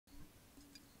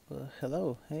Well,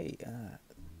 hello, hey,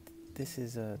 this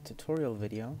is a tutorial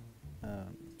video.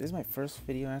 This is my first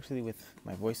video actually with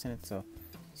my voice in it, so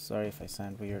sorry if I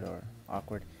sound weird or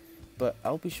awkward, but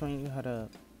I'll be showing you how to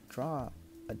draw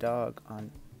a dog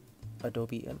on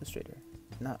Adobe Illustrator.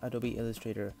 Not Adobe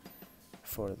Illustrator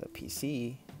for the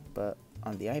PC, but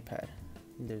on the iPad.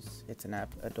 It's an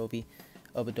app, Adobe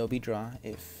Draw,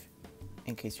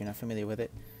 in case you're not familiar with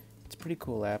it. It's a pretty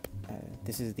cool app.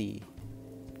 This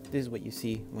is what you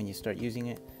see when you start using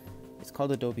it. It's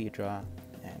called Adobe Draw,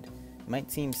 and it might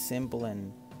seem simple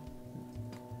and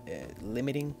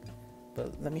limiting,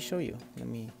 but let me show you. Let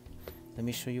me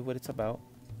show you what it's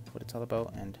all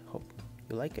about, and hope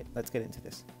you like it. Let's get into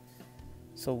this.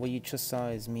 So what you just saw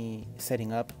is me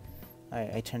setting up.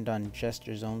 I turned on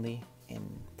gestures only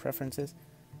in preferences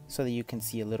so that you can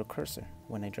see a little cursor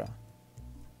when I draw.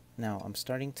 Now I'm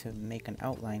starting to make an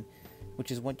outline,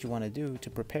 which is what you want to do to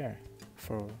prepare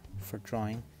for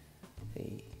drawing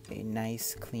a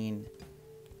nice, clean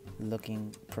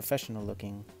looking, professional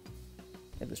looking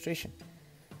illustration.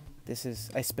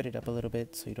 I sped it up a little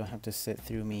bit so you don't have to sit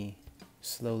through me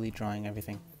slowly drawing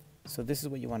everything. So this is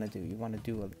what you want to do. You want to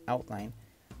do an outline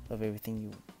of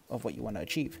everything of what you want to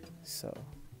achieve. So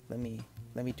let me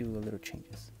do a little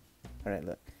changes. All right,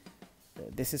 look,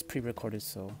 this is pre-recorded,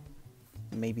 so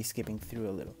maybe skipping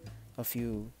through a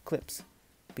few clips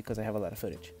because I have a lot of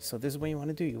footage. So this is what you want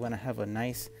to do. You want to have a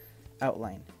nice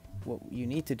outline. What you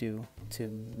need to do to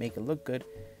make it look good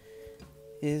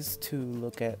is to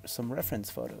look at some reference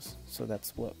photos. So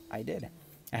that's what I did.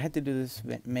 I had to do this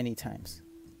many times.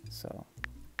 So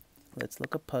let's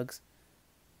look up pugs.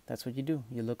 That's what you do.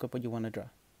 You look up what you want to draw.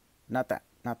 Not that.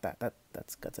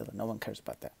 That's Godzilla. No one cares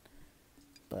about that.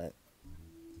 But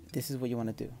this is what you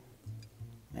want to do.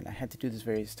 And I had to do this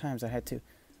various times. I had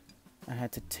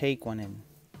to take one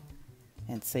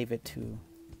and save it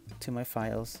to my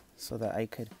files so that I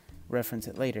could reference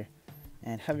it later.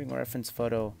 And having a reference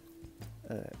photo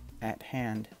at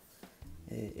hand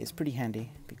is pretty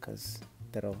handy because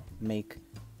that'll make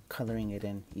coloring it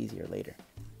in easier later.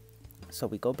 So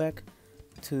we go back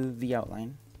to the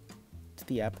outline, to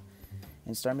the app,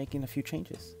 and start making a few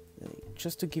changes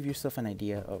just to give yourself an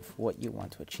idea of what you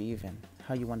want to achieve and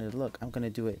how you want it to look. I'm going to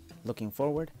do it looking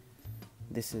forward.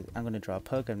 I'm going to draw a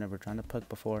pug. I've never drawn a pug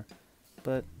before,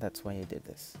 but that's why I did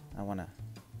this. I want to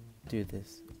do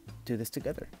this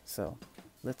together. So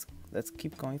let's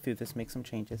keep going through this, make some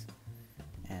changes.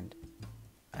 And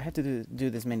I had to do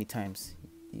this many times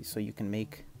so you can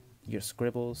make your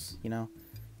scribbles,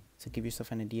 to give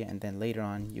yourself an idea, and then later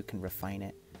on you can refine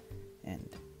it and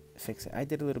fix it. I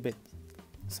did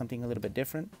something a little bit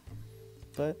different,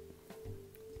 but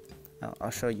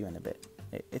I'll show you in a bit.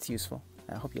 It's useful.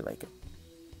 I hope you like it.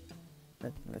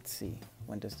 Let's see,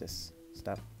 when does this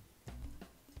stop?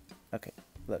 Okay,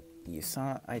 look, you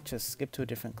saw I just skipped to a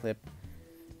different clip,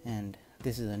 and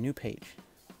this is a new page.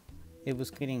 It was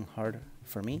getting hard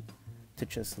for me to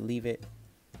just leave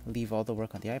all the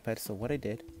work on the iPad, so what I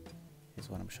did is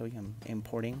what I'm showing you. I'm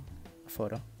importing a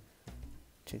photo.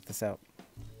 Check this out.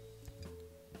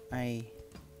 I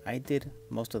did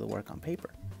most of the work on paper.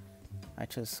 I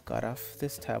just got off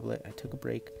this tablet, I took a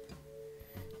break,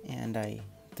 and I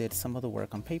did some of the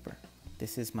work on paper.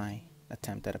 This is my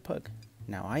attempt at a pug.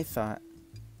 Now I thought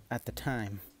at the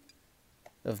time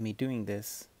of me doing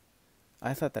this,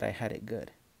 I thought that I had it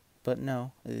good. But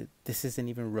no, this isn't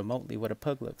even remotely what a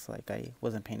pug looks like. I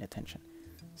wasn't paying attention.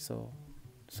 So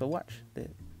watch.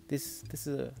 This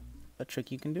is a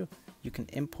trick you can do. You can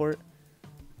import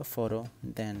a photo,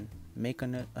 then make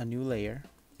a new layer,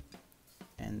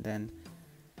 and then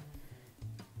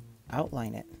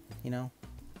outline it.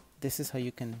 This is how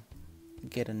you can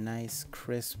get a nice,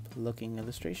 crisp looking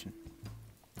illustration.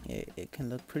 It can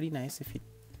look pretty nice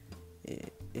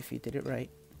if you did it right,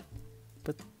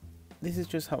 but this is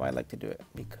just how I like to do it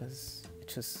because it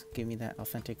just gave me that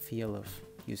authentic feel of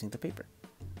using the paper.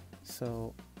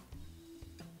 So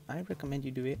I recommend you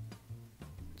do it.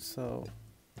 So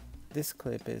this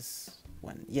clip is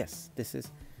this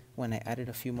is when I added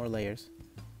a few more layers.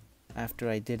 After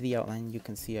I did the outline, you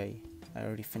can see I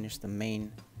already finished the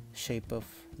main shape of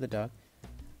the dog.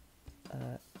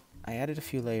 I added a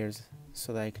few layers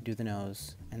so that I could do the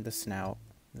nose and the snout,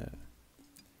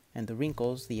 and the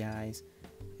wrinkles, the eyes,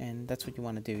 and that's what you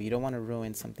want to do. You don't want to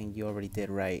ruin something you already did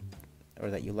right or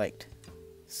that you liked.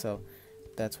 So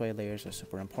that's why layers are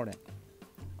super important.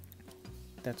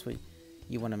 That's what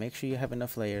you want to make sure you have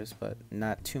enough layers, but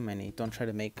not too many. Don't try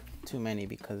to make too many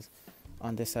because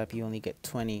on this app you only get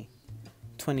 20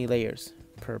 layers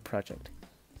per project.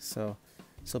 So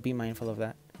be mindful of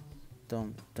that.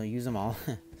 Don't use them all.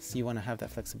 So you want to have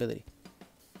that flexibility.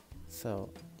 So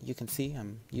you can see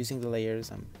I'm using the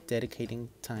layers. I'm dedicating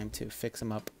time to fix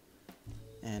them up,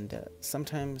 and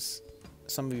sometimes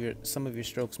some of your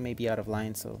strokes may be out of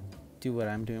line, so do what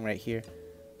I'm doing right here.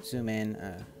 Zoom in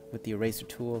with the eraser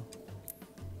tool.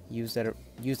 Use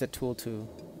that tool to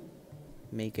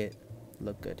make it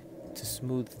look good, to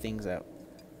smooth things out,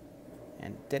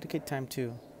 and dedicate time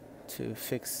to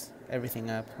fix everything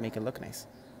up, make it look nice.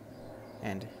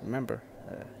 And remember,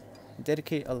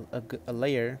 dedicate a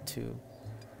layer to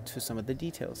some of the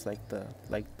details, like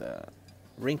the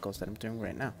wrinkles that I'm doing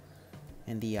right now,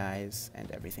 and the eyes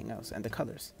and everything else, and the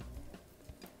colors.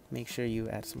 Make sure you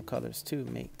add some colors too.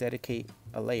 Dedicate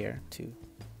a layer to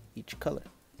each color.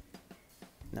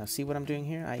 Now see what I'm doing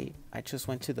here? I just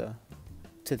went to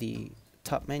the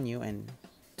top menu and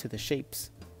to the shapes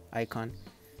icon,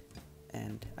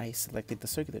 and I selected the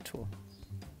circular tool.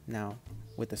 Now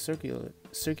with the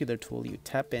circular tool, you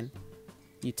tap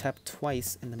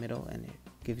twice in the middle, and it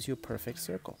gives you a perfect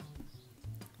circle.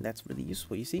 That's really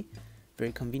useful, you see?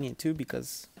 Very convenient too,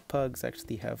 because pugs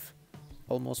actually have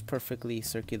almost perfectly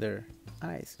circular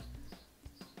eyes.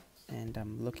 And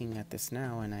I'm looking at this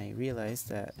now, and I realize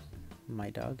that my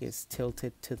dog is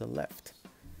tilted to the left.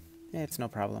 It's no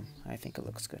problem. I think it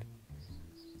looks good.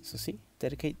 So see,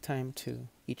 dedicate time to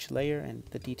each layer and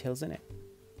the details in it.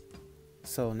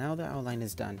 So now the outline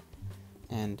is done,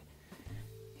 and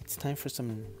it's time for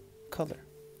some color.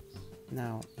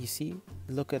 Now you see,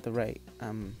 look at the right.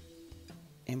 I'm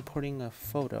importing a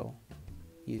photo.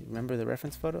 You remember the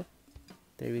reference photo?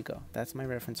 There we go. That's my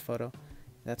reference photo.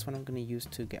 That's what I'm going to use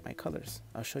to get my colors.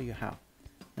 I'll show you how.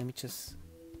 Let me just...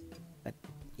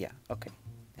 yeah, okay.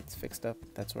 It's fixed up.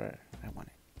 That's where I want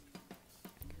it.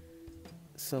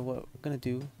 So what we're going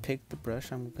to do, pick the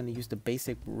brush. I'm going to use the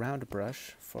basic round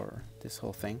brush for this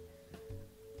whole thing.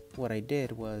 What I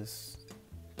did was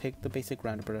pick the basic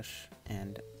round brush,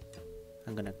 and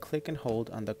I'm going to click and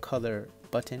hold on the color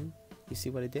button. You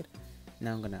see what I did?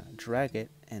 Now I'm going to drag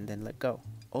it and then let go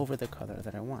over the color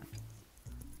that I want.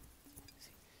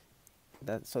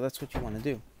 So that's what you want to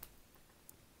do.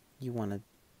 You want to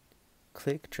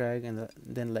click, drag, and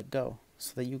then let go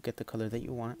so that you get the color that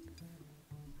you want.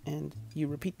 And you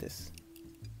repeat this,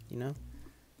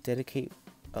 dedicate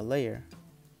a layer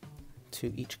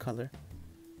to each color.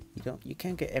 You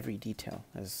can't get every detail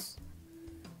as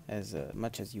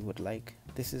much as you would like.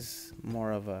 This is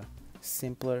more of a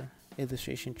simpler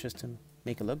illustration just to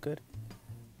make it look good,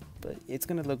 but it's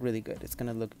gonna look really good. It's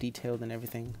gonna look detailed and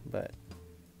everything, but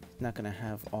it's not gonna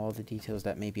have all the details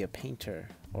that maybe a painter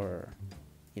or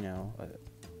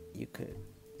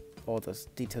all those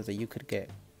details that you could get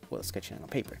while sketching on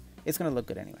paper. It's gonna look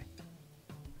good anyway.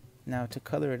 Now to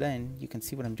color it in, you can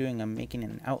see what I'm doing. I'm making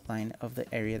an outline of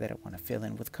the area that I want to fill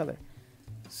in with color.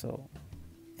 So,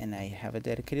 and I have a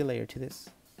dedicated layer to this,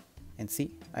 and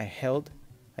see, I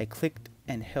clicked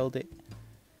and held it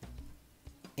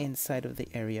inside of the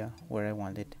area where I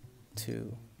wanted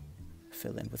to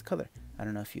fill in with color. I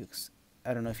don't know if you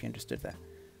understood that.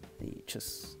 You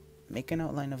just make an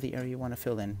outline of the area you want to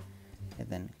fill in, and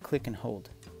then click and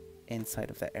hold inside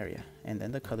of that area, and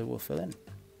then the color will fill in.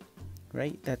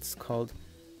 Right? That's called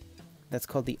the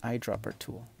eyedropper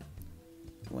tool.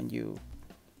 When you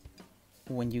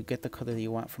get the color that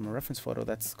you want from a reference photo,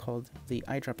 that's called the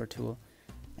eyedropper tool,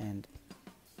 and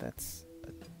that's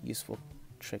a useful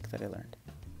trick that I learned.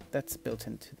 That's built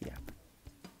into the app.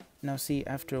 Now see,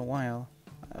 after a while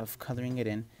of coloring it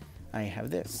in, I have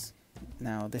this.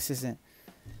 Now this isn't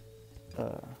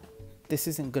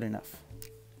good enough.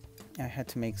 I had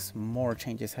to make some more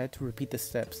changes. I had to repeat the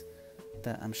steps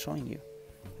that I'm showing you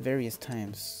various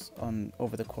times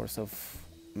over the course of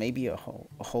maybe a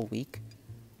whole week.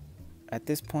 At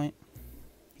this point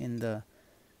in the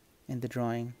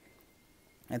drawing,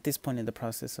 at this point in the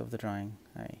process of the drawing,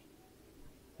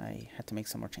 I had to make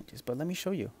some more changes. But let me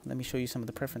show you some of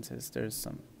the preferences.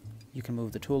 You can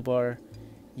move the toolbar,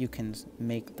 you can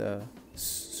make the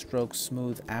stroke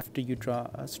smooth after you draw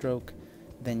a stroke,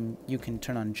 then you can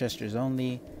turn on gestures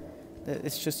only.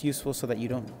 It's just useful so that you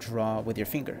don't draw with your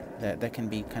finger. That can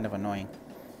be kind of annoying.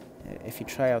 If you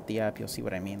try out the app, you'll see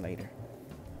what I mean later.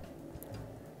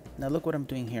 Now look what I'm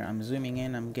doing here. I'm zooming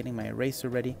in, I'm getting my eraser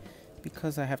ready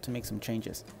because I have to make some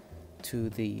changes to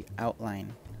the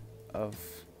outline of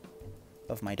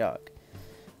my dog,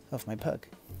 of my pug.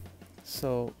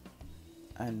 So,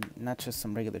 and not just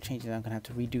some regular changes, I'm gonna have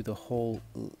to redo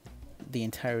the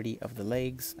entirety of the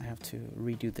legs. I have to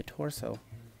redo the torso,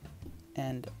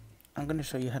 and I'm going to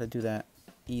show you how to do that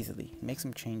easily. Make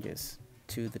some changes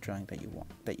to the drawing that you want,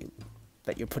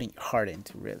 that you're putting your heart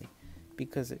into, really,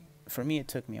 because for me it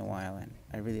took me a while, and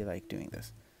I really like doing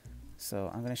this. So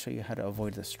I'm going to show you how to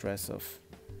avoid the stress of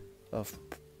of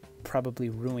probably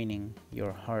ruining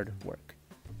your hard work.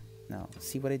 Now,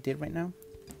 see what I did right now?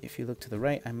 If you look to the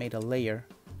right, I made a layer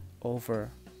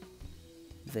over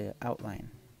the outline,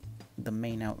 the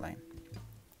main outline.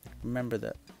 Remember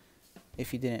that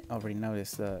if you didn't already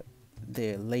notice, the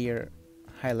layer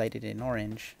highlighted in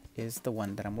orange is the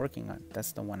one that I'm working on.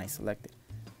 That's the one I selected.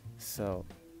 So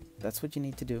that's what you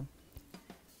need to do.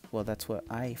 Well, that's what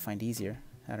I find easier.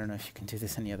 I don't know if you can do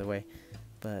this any other way,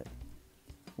 but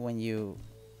when you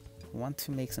want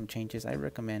to make some changes, I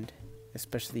recommend,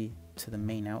 especially to the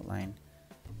main outline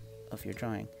of your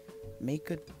drawing, make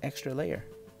an extra layer.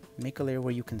 Make a layer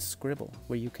where you can scribble,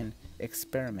 where you can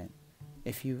experiment.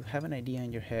 If you have an idea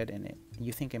in your head and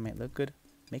you think it might look good,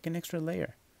 make an extra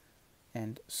layer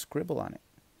and scribble on it,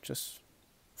 just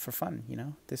for fun, you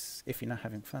know. This, if you're not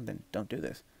having fun, then don't do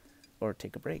this, or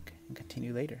take a break and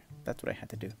continue later. That's what I had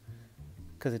to do,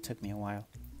 because it took me a while.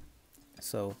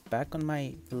 So back on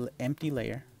my empty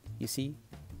layer, you see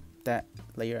that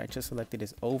layer I just selected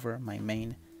is over my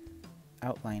main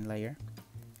outline layer.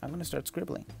 I'm going to start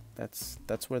scribbling.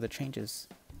 That's where the changes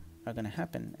are going to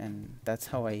happen, and that's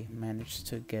how I managed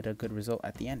to get a good result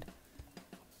at the end.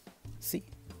 See,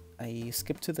 I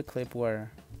skipped to the clip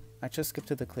where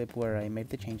I made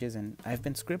the changes, and I've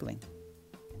been scribbling.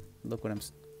 Look what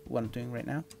I'm doing right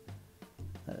now.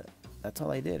 That's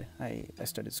all I did. I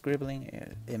started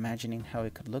scribbling, imagining how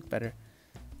it could look better,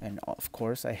 and of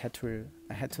course I had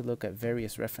to look at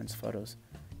various reference photos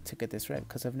to get this right,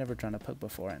 because I've never drawn a pug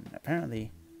before, and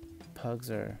apparently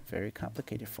pugs are very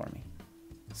complicated for me.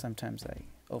 Sometimes I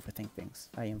overthink things.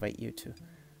 I invite you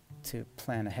to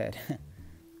plan ahead.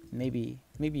 maybe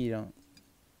you don't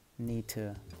need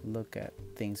to look at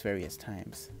things various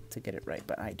times to get it right,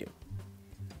 but I do.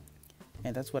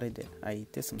 And that's what I did. I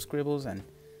did some scribbles,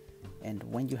 and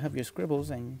when you have your scribbles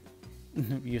and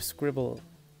your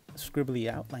scribbly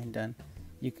outline done,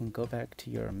 you can go back to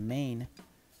your main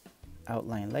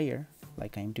outline layer,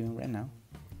 like I'm doing right now,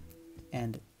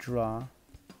 and draw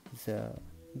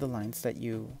the lines that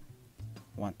you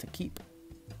want to keep.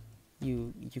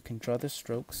 You can draw the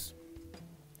strokes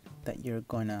that you're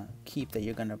gonna keep, that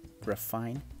you're gonna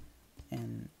refine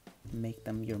and make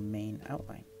them your main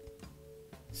outline.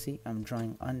 See, I'm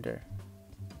drawing under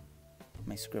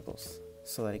my scribbles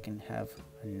so that I can have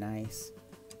a nice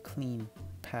clean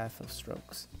path of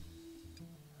strokes.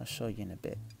 I'll show you in a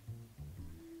bit.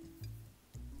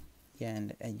 Yeah,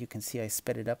 and you can see I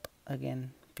sped it up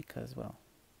again because, well,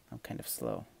 I'm kind of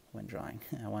slow when drawing.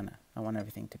 I want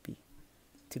everything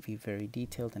to be very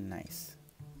detailed and nice,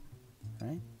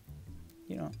 right?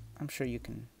 You know, I'm sure you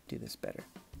can do this better,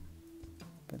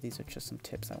 but these are just some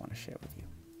tips I want to share with you.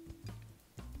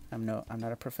 I'm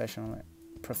not a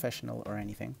professional or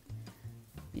anything.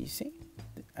 You see,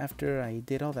 after I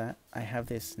did all that, I have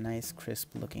this nice crisp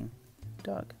looking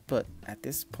dog, but at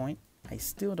this point I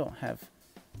still don't have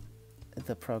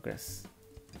the progress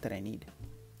that I need.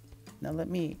 Now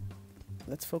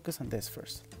let's focus on this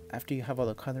first. After you have all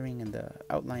the coloring and the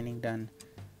outlining done,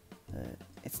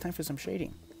 it's time for some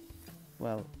shading.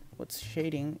 Well, what's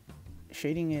shading?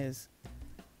 Shading is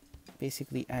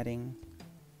basically adding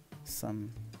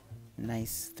some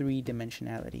nice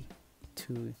three-dimensionality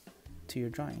to your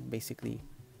drawing, basically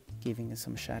giving it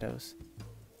some shadows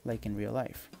like in real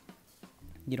life.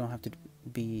 You don't have to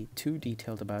be too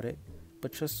detailed about it,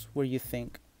 but just where you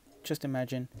think, just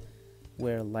imagine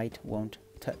where light won't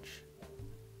touch.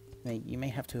 Now, you may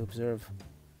have to observe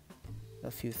a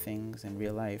few things in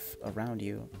real life around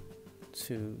you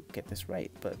to get this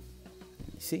right, but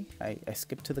you see, I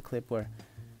skipped to the clip where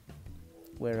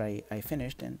I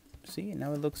finished, and see,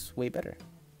 now it looks way better.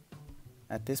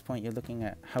 At this point, you're looking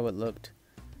at how it looked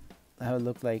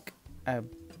like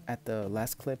at the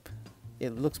last clip.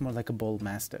 It looks more like a bull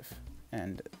mastiff,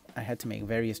 and I had to make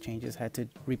various changes. I had to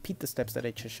repeat the steps that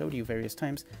I just showed you various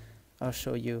times. I'll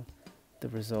show you the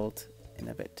result in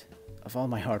a bit of all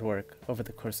my hard work over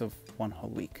the course of one whole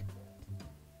week.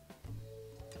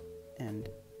 And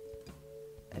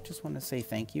I just want to say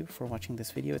thank you for watching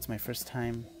this video. It's my first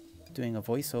time doing a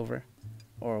voiceover,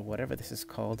 or whatever this is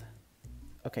called.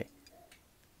 Okay,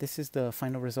 this is the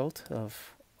final result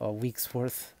of a week's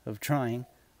worth of drawing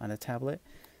on a tablet.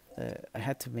 I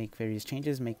had to make various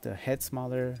changes, make the head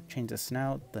smaller, change the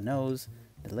snout, the nose,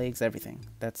 the legs, everything.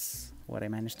 That's what I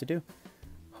managed to do.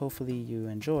 Hopefully you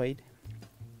enjoyed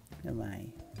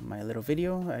my little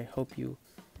video. I hope you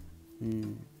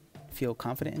feel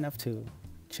confident enough to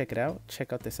check it out.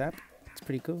 Check out this app. It's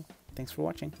pretty cool. Thanks for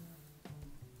watching.